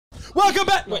Welcome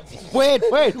back. Wait. All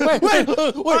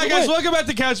right, guys, welcome back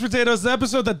to Couch Potatoes, the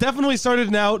episode that definitely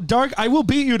started now. Dark, I will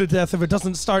beat you to death if it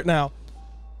doesn't start now.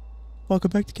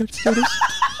 Welcome back to Couch Potatoes.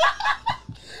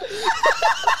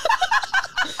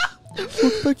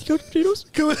 Welcome back to Couch Potatoes.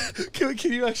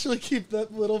 Can you actually keep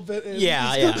that little bit in?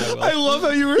 Yeah. I love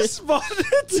how you responded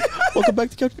to it. Welcome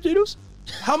back to Couch Potatoes.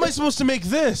 How am I supposed to make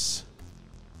this?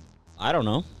 I don't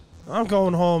know. I'm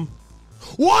going home.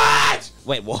 What?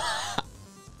 Wait, what?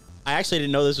 I actually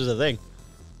didn't know this was a thing.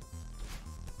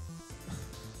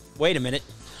 Wait a minute.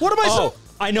 What am I Oh,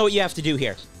 I know what you have to do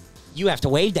here. You have to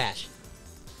wave dash.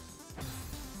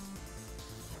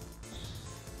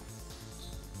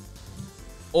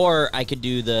 Or I could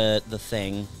do the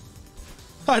thing.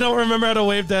 I don't remember how to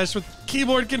wave dash with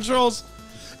keyboard controls.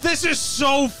 This is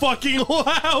so fucking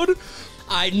loud.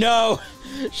 I know.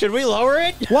 Should we lower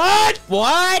it? What?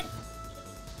 What?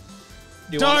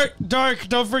 Dark,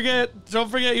 don't forget,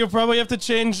 you'll probably have to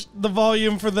change the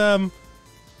volume for them.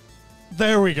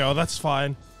 There we go, that's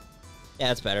fine. Yeah,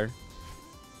 that's better.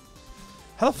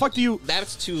 How the fuck do you...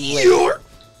 That's too late. You're...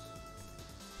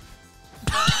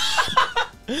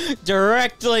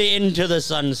 Directly into the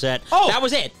sunset. Oh! That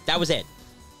was it. That was it.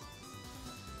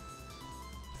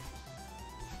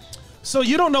 So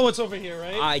you don't know what's over here,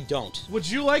 right? I don't. Would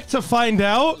you like to find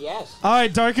out? Yes. All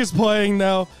right, Dark is playing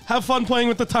now. Have fun playing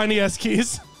with the tiny S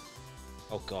keys.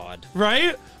 Oh, God.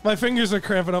 Right? My fingers are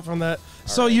cramping up from that.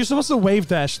 So right. you're supposed to wave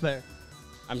dash there.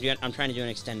 I'm trying to do an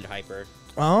extended hyper.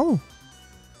 Oh.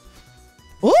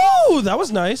 Ooh, that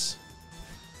was nice.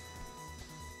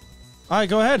 All right,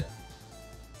 go ahead.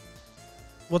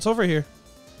 What's over here?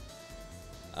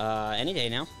 Any day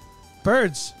now.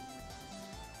 Birds.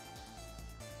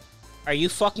 Are you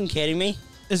fucking kidding me?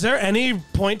 Is there any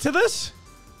point to this?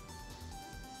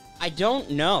 I don't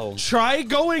know. Try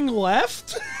going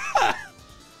left?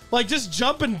 Like, just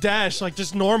jump and dash, like,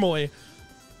 just normally.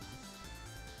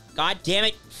 God damn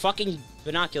it. Fucking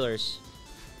binoculars.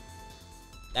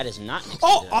 That is not an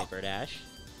Oh, extended hyper dash.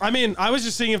 I mean, I was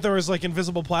just seeing if there was, like,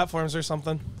 invisible platforms or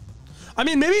something. I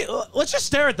mean, maybe, let's just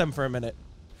stare at them for a minute.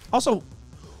 Also...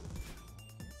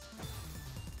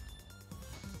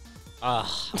 Ugh,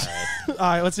 alright.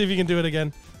 Alright, let's see if you can do it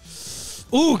again.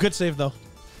 Ooh, good save, though.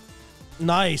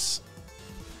 Nice.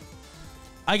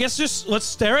 I guess just let's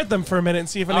stare at them for a minute and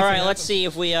see if anything Alright, let's happens. see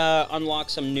if we unlock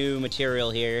some new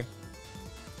material here.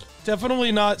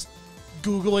 Definitely not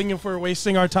Googling if we're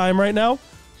wasting our time right now.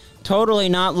 Totally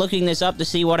not looking this up to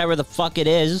see whatever the fuck it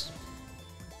is.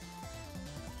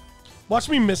 Watch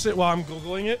me miss it while I'm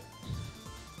Googling it.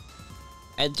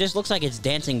 It just looks like it's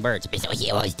dancing birds.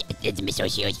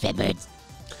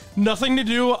 Nothing to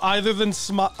do other than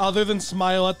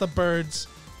smile at the birds.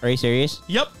 Are you serious?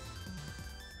 Yep.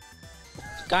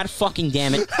 God fucking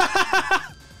damn it.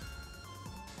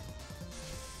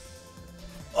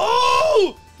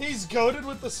 Oh! He's goated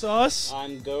with the sauce.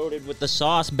 I'm goated with the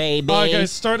sauce, baby. Alright,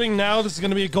 guys, starting now, this is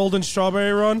going to be a golden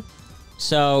strawberry run.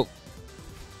 So,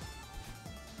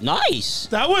 nice.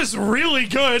 That was really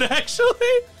good, actually.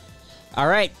 All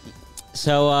right.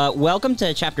 So, welcome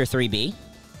to Chapter 3B.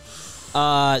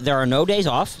 There are no days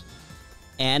off,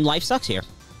 and life sucks here.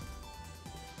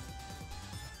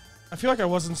 I feel like I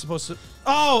wasn't supposed to...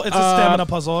 Oh, it's a stamina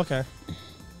puzzle. Okay.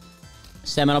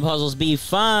 Stamina puzzles be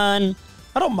fun.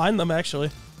 I don't mind them, actually.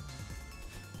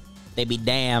 They be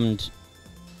damned.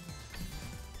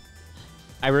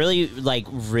 I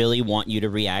really want you to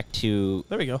react to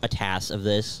There we go. a task of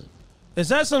this. Is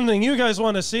that something you guys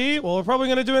want to see? Well, we're probably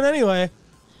going to do it anyway.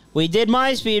 We did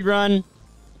my speed run,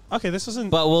 Okay, this isn't...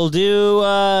 but we'll do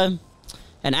an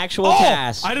actual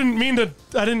task. I didn't mean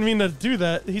to do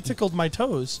that. He tickled my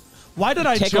toes. Why did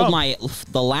I Tickled jump?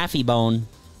 the laughy bone.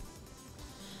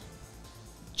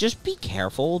 Just be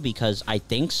careful because I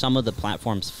think some of the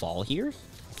platforms fall here.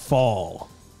 Fall.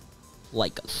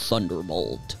 Like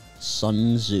Thunderbolt,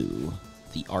 Sun Tzu,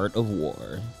 The Art of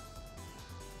War.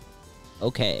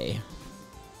 Okay.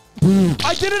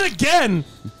 I did it again.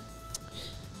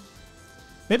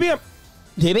 Maybe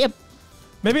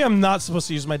I'm not supposed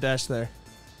to use my dash there.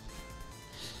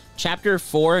 Chapter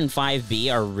 4 and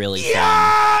 5B are really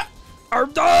fun.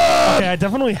 Okay, I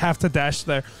definitely have to dash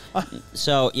there.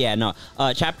 So, yeah, no.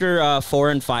 Chapter 4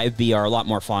 and 5B are a lot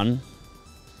more fun.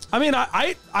 I mean,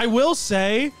 I will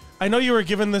say, I know you were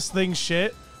giving this thing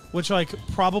shit, which, like,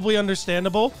 probably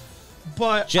understandable,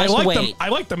 but Just wait. I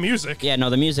like the music. Yeah, no,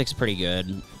 the music's pretty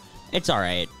good. It's all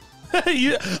right.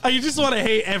 you just want to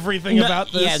hate everything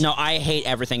about this. Yeah, no, I hate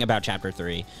everything about Chapter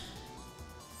 3.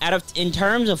 In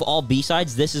terms of all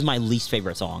B-sides, this is my least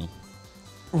favorite song.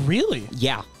 Really?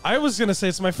 Yeah. I was going to say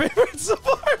it's my favorite so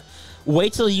far.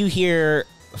 Wait till you hear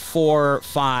 4,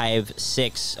 5,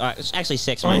 6. Actually,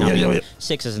 6 might not be.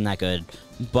 6 isn't that good.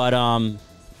 But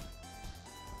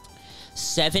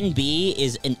 7B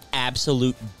is an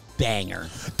absolute banger.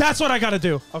 That's what I gotta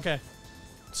do. Okay.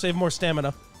 Save more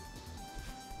stamina.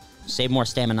 Save more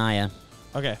stamina.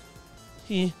 Okay.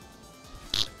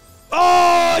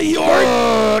 Oh,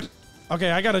 you're...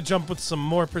 Okay, I gotta jump with some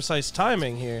more precise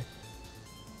timing here.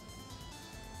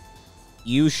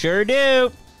 You sure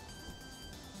do.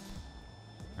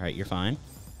 All right, you're fine.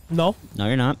 No. No,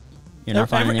 you're not. You're not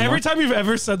fine anymore. Every time you've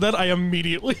ever said that, I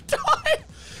immediately die.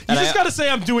 You just gotta say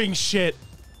I'm doing shit.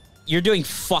 You're doing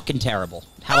fucking terrible.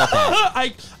 How about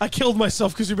that? I killed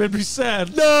myself because you made me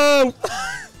sad. No!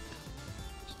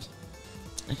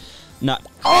 No.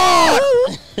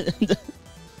 Oh!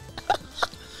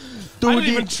 I didn't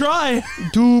even try.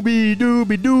 Doobie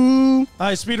doobie doo. All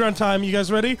right, speedrun time. You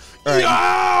guys ready? All right.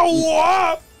 Yeah,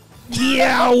 what?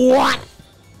 Yeah, what?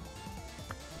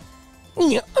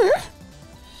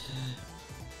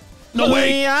 No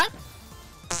way. Yeah.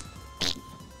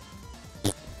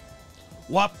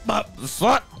 Wop bop.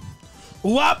 Fuck.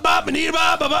 Wop bop. Need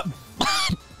bop bop.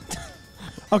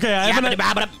 Okay, I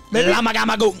haven't. Maybe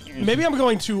I'm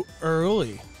going too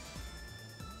early.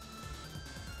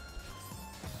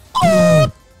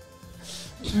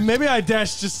 Maybe I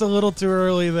dashed just a little too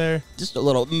early there. Just a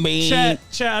little me. Chat,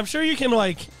 I'm sure you can,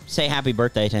 like... Say happy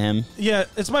birthday to him. Yeah,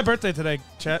 it's my birthday today,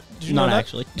 chat. Did you know that? Not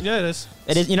actually. Yeah, it is.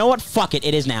 It is. You know what? Fuck it.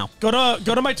 It is now. Go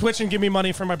to my Twitch and give me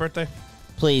money for my birthday.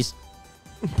 Please.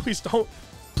 Please don't.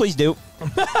 Please do.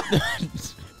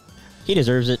 He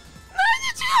deserves it.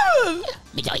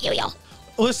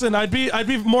 Listen, I'd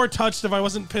be more touched if I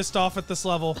wasn't pissed off at this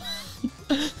level.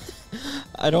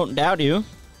 I don't doubt you.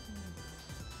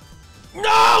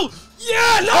 No!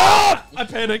 Yeah, no! I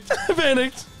panicked. I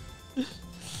panicked.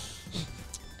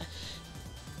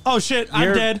 Oh, shit.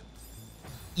 I'm dead.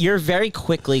 You're very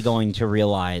quickly going to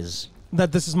realize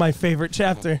that this is my favorite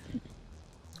chapter.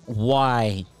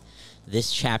 Why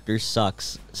this chapter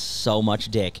sucks so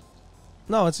much dick.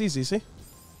 No, it's easy, see?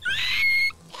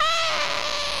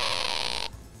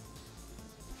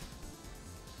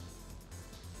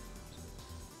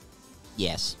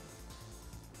 Yes.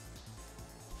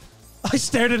 I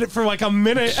stared at it for like a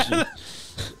minute.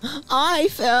 I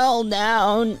fell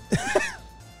down.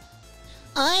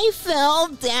 I fell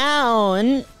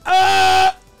down.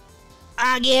 I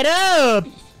get up.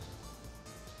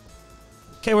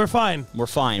 Okay, we're fine. We're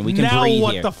fine. We can now breathe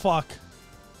what here. the fuck?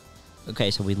 Okay,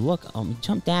 so we look.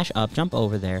 Jump, dash up, jump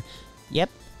over there.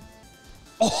 Yep.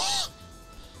 Oh,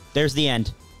 there's the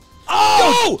end.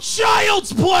 Oh,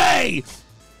 child's play.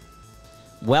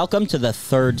 Welcome to the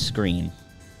third screen.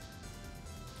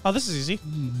 Oh, this is easy.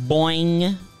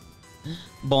 Boing,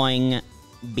 boing,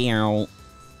 beow.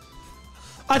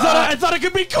 I thought it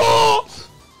could be cool.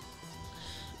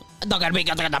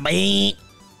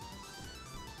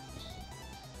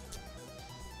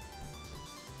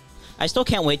 I still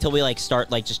can't wait till we like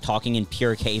start like just talking in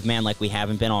pure caveman like we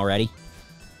haven't been already.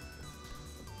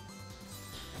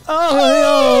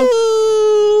 Oh.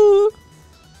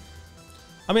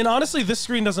 I mean, honestly, this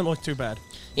screen doesn't look too bad.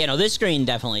 Yeah, no, this screen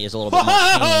definitely is a little bit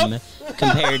more tame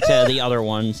compared to the other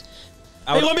ones.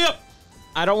 Hey, let me up.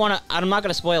 I don't want to. I'm not going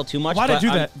to spoil too much. Why'd I do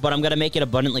that? But I'm going to make it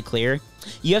abundantly clear.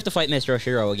 You have to fight Mr.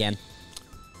 Oshiro again.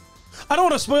 I don't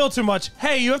want to spoil too much.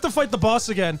 Hey, you have to fight the boss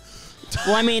again.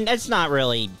 Well, I mean, it's not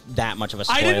really that much of a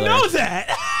spoiler. I didn't know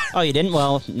that. Oh, you didn't?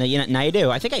 Well, now you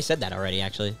do. I think I said that already,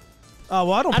 actually. Oh,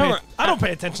 well, I don't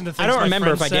pay attention to things. I don't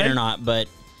remember if I say. did or not, but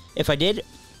if I did,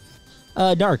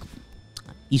 Dark,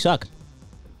 you suck.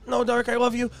 No, Dark, I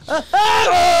love you.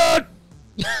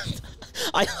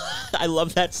 I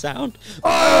love that sound.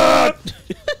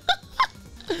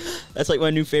 That's like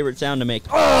my new favorite sound to make.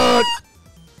 I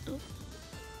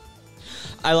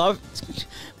love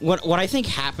what I think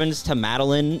happens to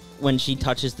Madeline when she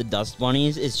touches the dust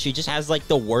bunnies is she just has like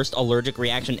the worst allergic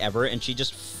reaction ever, and she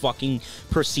just fucking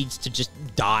proceeds to just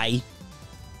die.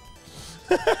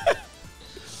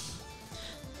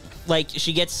 Like,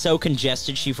 she gets so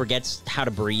congested she forgets how to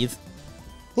breathe.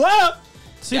 Whoa!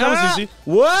 See, that was easy.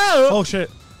 Whoa! Oh, shit.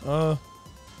 Oh,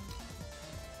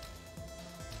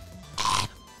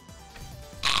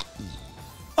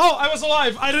 I was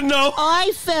alive. I didn't know.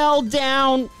 I fell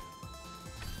down.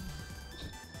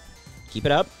 Keep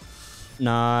it up.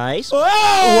 Nice.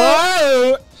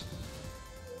 Whoa!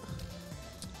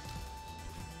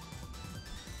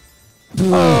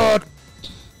 Whoa!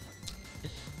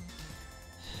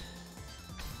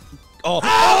 Oh.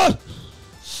 Ah!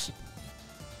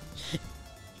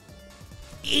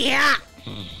 Yeah.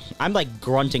 I'm like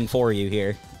grunting for you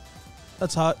here.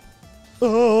 That's hot.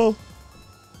 Oh.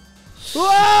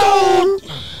 Whoa!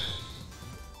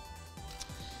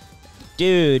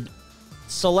 Dude,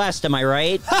 Celeste, am I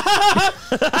right?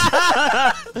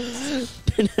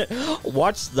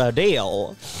 What's the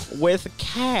deal with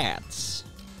cats?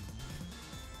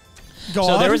 Go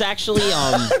So on. there was actually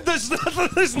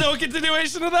there's no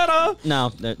continuation of that, huh?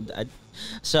 no.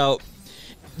 So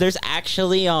there's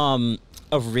actually a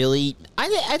really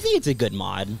I think it's a good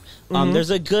mod. There's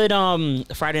a good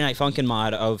Friday Night Funkin'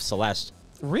 mod of Celeste.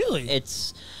 Really?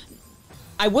 It's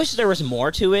I wish there was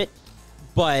more to it,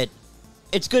 but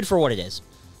it's good for what it is.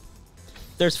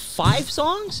 There's 5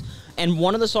 songs, and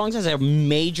one of the songs has a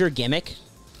major gimmick,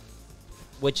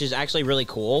 which is actually really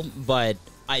cool, but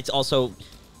it's also,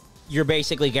 you're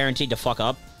basically guaranteed to fuck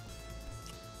up.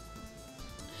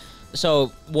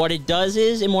 So what it does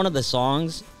is, in one of the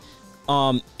songs,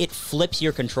 it flips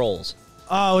your controls.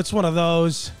 Oh, it's one of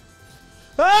those.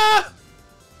 Ah!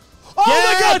 Oh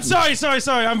my God!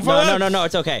 Sorry. I'm No,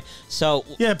 it's okay. So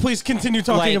yeah, please continue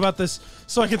talking about this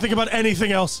so I can think about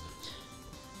anything else.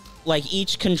 Like,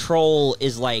 each control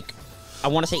is like, I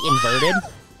want to say inverted,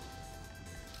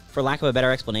 for lack of a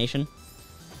better explanation.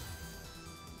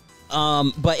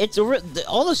 But it's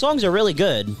all the songs are really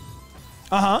good.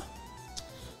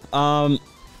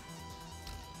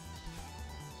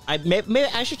 Maybe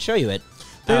I should show you it.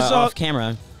 There's off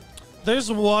camera. There's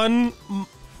one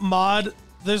mod.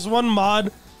 There's one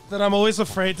mod that I'm always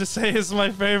afraid to say is my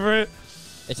favorite.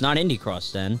 It's not Indie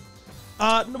Cross, then.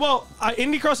 Well,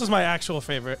 Indie Cross is my actual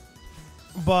favorite,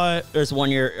 but there's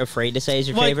one you're afraid to say is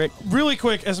your favorite. Really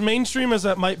quick, as mainstream as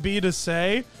that might be to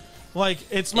say, like,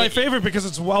 it's my favorite because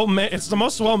it's well made. It's the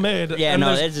most well made. Yeah,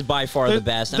 no, it is by far the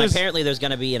best. And apparently, there's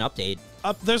going to be an update.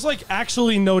 There's like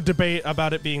actually no debate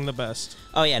about it being the best.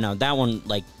 Oh yeah, no, that one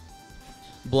like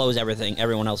blows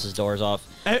everyone else's doors off.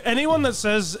 Anyone that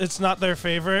says it's not their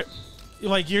favorite,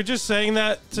 like, you're just saying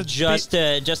that to just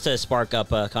to spark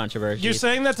up a controversy. You're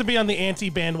saying that to be on the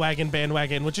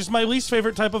anti-bandwagon, which is my least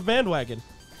favorite type of bandwagon.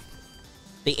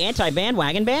 The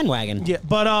anti-bandwagon. Yeah,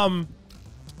 but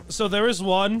so there is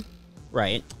one.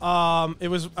 Right. I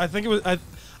think it was. I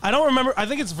don't remember. I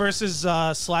think it's versus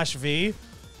 /V.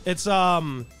 It's a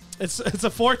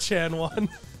 4chan one.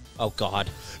 Oh God.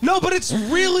 No, but it's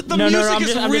really the music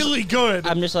is really good.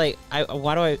 I'm just like,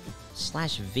 why do I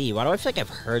 /V? Why do I feel like I've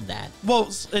heard that? Well,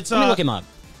 it's let me look him up.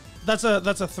 That's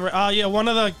a threat. Yeah, one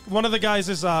of the guys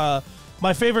is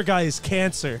my favorite guy is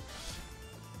Cancer.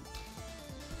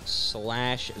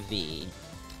 /V.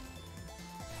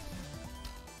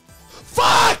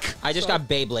 Fuck! I just got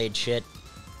Beyblade shit.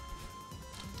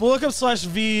 We'll look up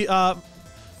 /V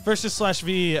versus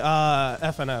 /V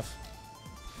FNF.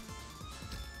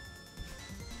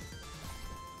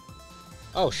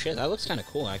 Oh shit, that looks kind of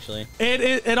cool actually.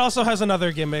 It also has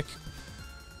another gimmick.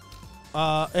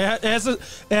 It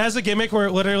has a gimmick where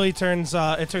it literally turns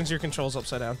your controls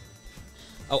upside down.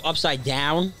 Oh, upside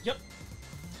down? Yep.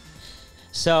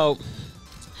 So,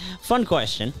 fun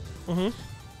question. Mm-hmm. Do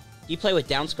you play with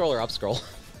down scroll or up scroll?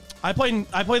 I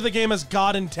play the game as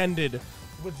God intended,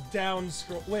 with down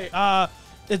scroll. Wait,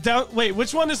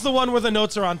 which one is the one where the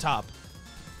notes are on top?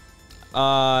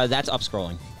 That's up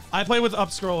scrolling. I play with up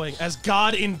scrolling as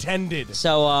God intended.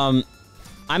 So, I'm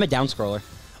a down scroller.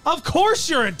 Of course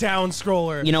you're a down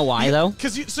scroller. You know why though?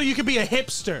 So you could be a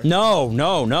hipster. No,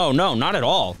 not at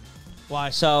all. Why?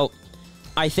 So,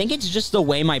 I think it's just the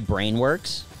way my brain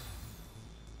works.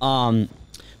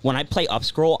 When I play up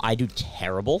scroll, I do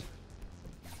terrible.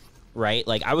 Right?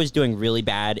 Like, I was doing really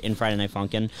bad in Friday Night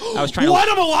Funkin'. I was trying to... What?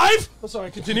 I'm alive? Oh,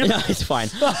 sorry, continue. No, it's fine.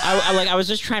 I was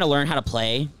just trying to learn how to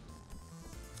play.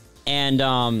 And,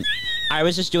 I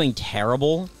was just doing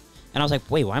terrible. And I was like,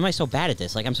 wait, why am I so bad at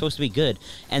this? Like, I'm supposed to be good.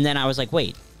 And then I was like,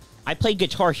 wait, I played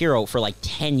Guitar Hero for like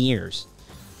 10 years.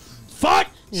 Fuck!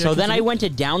 So then I went to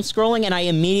down scrolling and I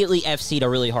immediately FC'd a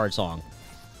really hard song.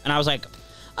 And I was like,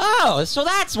 oh, so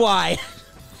that's why.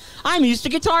 I'm used to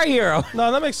Guitar Hero.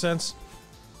 No, that makes sense.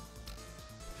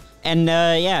 And,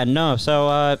 yeah, no.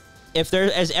 So, if there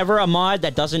is ever a mod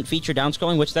that doesn't feature down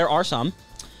scrolling, which there are some,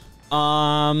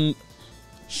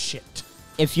 shit.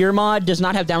 If your mod does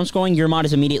not have down scrolling, your mod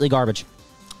is immediately garbage.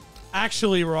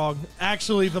 Actually wrong.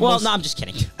 Actually the Well, most... no, I'm just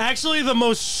kidding. Actually the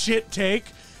most shit take.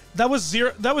 That was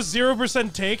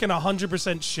 0% take and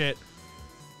 100% shit.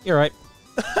 You're right.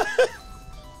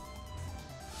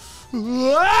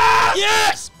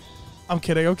 Yes! I'm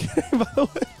kidding, by the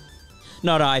way.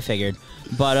 No, I figured.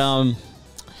 But,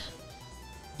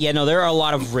 yeah, no, there are a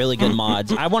lot of really good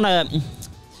mods. I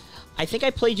think I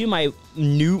played you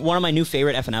one of my new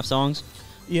favorite FNF songs.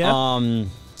 Yeah.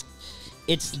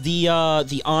 It's the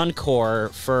encore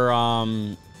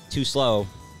for, Too Slow.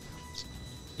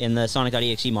 in the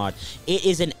Sonic.exe mod. It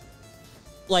is an...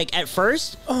 Like, at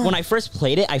first, when I first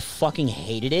played it, I fucking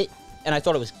hated it, and I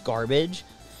thought it was garbage.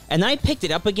 And then I picked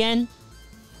it up again,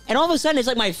 and all of a sudden, it's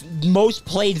like my most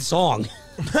played song.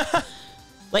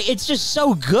 Like, it's just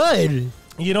so good.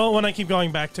 You know what one I keep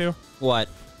going back to? What?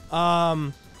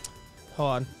 Hold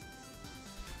on.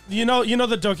 You know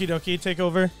the Doki Doki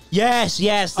takeover? Yes,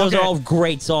 those are all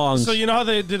great songs. So you know how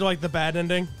they did, like, the bad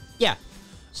ending? Yeah.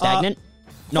 Stagnant?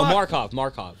 No, fuck.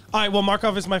 Markov. All right, well,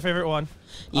 Markov is my favorite one.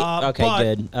 Yeah,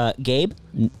 okay, good. Gabe?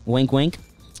 Wink, wink.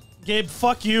 Gabe,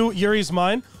 fuck you. Yuri's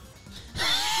mine.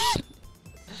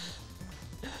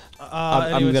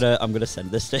 I'm gonna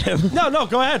send this to him. No,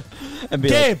 go ahead. And be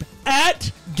Gabe,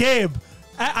 at Gabe.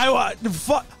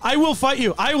 I will fight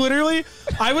you. I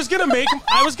was gonna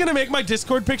make my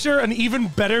Discord picture an even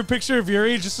better picture of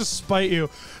Yuri just to spite you.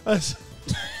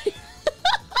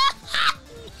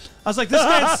 I was like,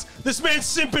 this man's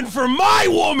simping for my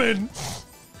woman.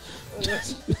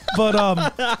 But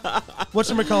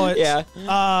whatchamacallit?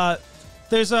 Yeah.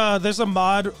 There's a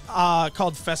mod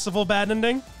called Festival Bad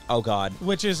Ending. Oh God.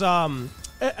 Which is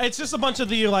it's just a bunch of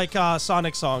the like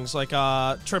Sonic songs, like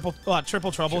Triple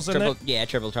Trouble's in it. Yeah,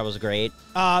 Triple Trouble's great.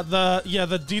 The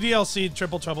DDLC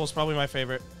Triple Trouble is probably my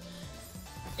favorite.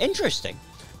 Interesting.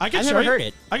 I've never heard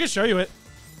it. I can show you it.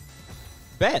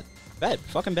 Bet.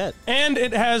 Fucking bet. And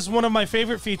it has one of my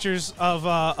favorite features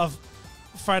of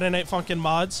Friday Night Funkin'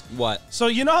 mods. What? So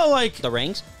you know how, like, the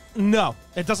rings? No,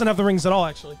 it doesn't have the rings at all,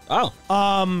 actually.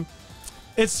 Oh.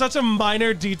 It's such a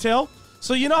minor detail.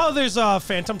 So you know how there's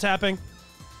phantom tapping?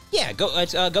 Yeah,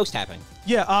 it's ghost tapping.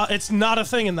 Yeah, it's not a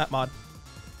thing in that mod.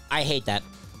 I hate that.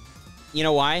 You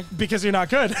know why? Because you're not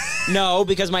good. No,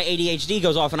 because my ADHD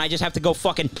goes off and I just have to go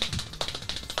fucking...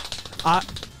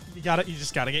 You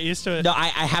just gotta get used to it. No, I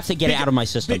have to get it out of my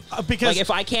system. Because like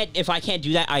if I can't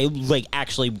do that, I like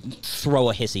actually throw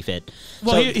a hissy fit.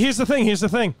 Well, here's the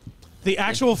thing. The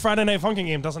actual Friday Night Funkin'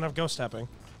 game doesn't have ghost tapping.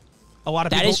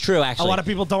 That is true, actually. A lot of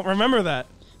people don't remember that.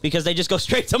 Because they just go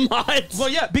straight to mods. Well,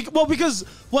 yeah. Because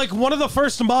like one of the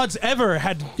first mods ever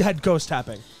had ghost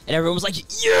tapping, and everyone was like,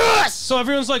 "Yes!" So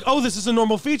everyone's like, "Oh, this is a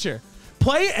normal feature."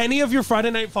 Play any of your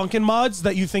Friday Night Funkin' mods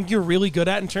that you think you're really good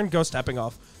at and turn ghost tapping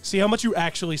off. See how much you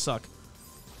actually suck.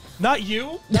 Not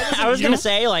you. I was gonna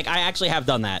say, like, I actually have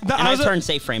done that, and I've turned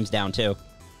safe frames down too.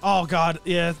 Oh God,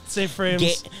 yeah, safe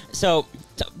frames. So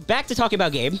back to talking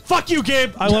about Gabe. Fuck you,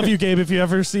 Gabe. I love you, Gabe. If you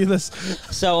ever see this.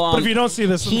 So, but if you don't see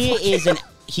this,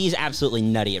 he's absolutely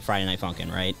nutty at Friday Night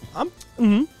Funkin', right?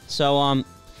 Mm-hmm. So,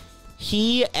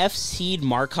 he FC'd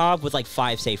Markov with like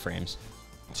 5 safe frames.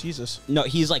 Jesus. No,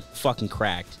 he's like fucking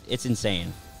cracked. It's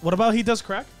insane. What about he does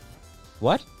crack?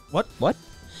 What?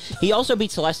 He also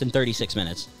beat Celeste in 36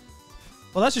 minutes.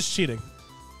 Well, that's just cheating.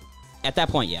 At that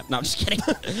point, yeah. No, I'm just kidding.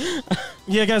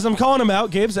 Yeah, guys, I'm calling him out.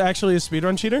 Gabe's actually a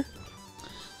speedrun cheater.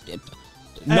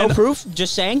 No proof,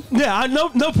 just saying. Yeah,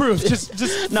 no proof.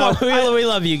 Just no. We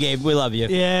love you, Gabe. We love you.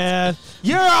 Yeah,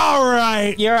 you're all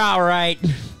right. You're all right.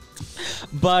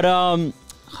 But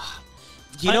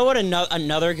you know what?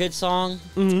 Another good song.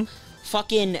 Mm-hmm.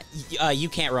 Fucking You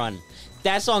Can't Run.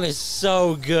 That song is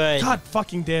so good. God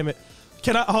fucking damn it.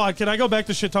 Can I go back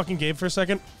to shit talking Gabe for a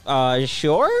second?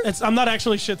 Sure. I'm not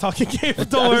actually shit talking Gabe.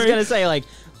 Don't worry. I was gonna say, like,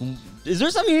 is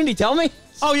there something you need to tell me?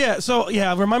 Oh yeah. So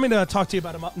yeah, remind me to talk to you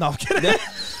about him. No, I'm kidding.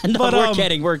 No, but,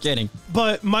 we're kidding.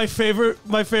 But my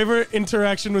favorite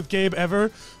interaction with Gabe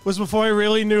ever was before I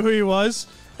really knew who he was,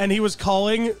 and he was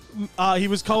calling.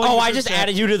 Oh, I just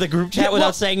added you to the group chat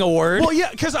without saying a word. Well,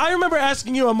 yeah, because I remember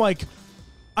asking you. I'm like,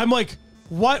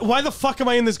 why the fuck am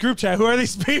I in this group chat? Who are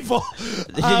these people?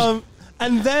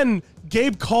 And then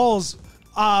Gabe calls,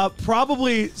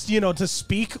 probably, to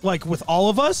speak, like, with all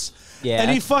of us. Yeah.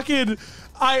 And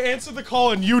I answered the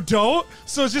call and you don't.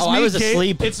 So it's just me, I was Gabe.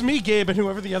 asleep. It's me, Gabe, and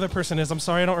whoever the other person is. I'm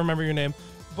sorry, I don't remember your name.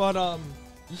 But,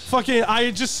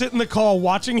 I just sit in the call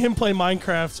watching him play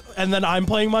Minecraft, and then I'm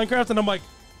playing Minecraft, and I'm like,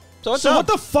 so what's up? What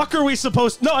the fuck are we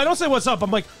supposed... No, I don't say what's up. I'm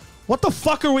like, what the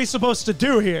fuck are we supposed to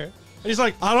do here? And he's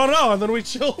like, I don't know. And then we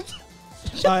chilled.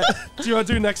 Do you want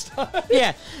to do next time?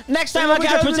 Yeah. Next time on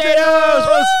Couch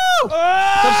Potatoes.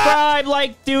 Subscribe,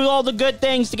 like, do all the good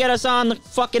things to get us on the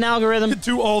fucking algorithm.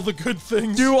 Do all the good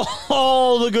things. Do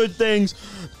all the good things.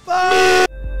 Bye.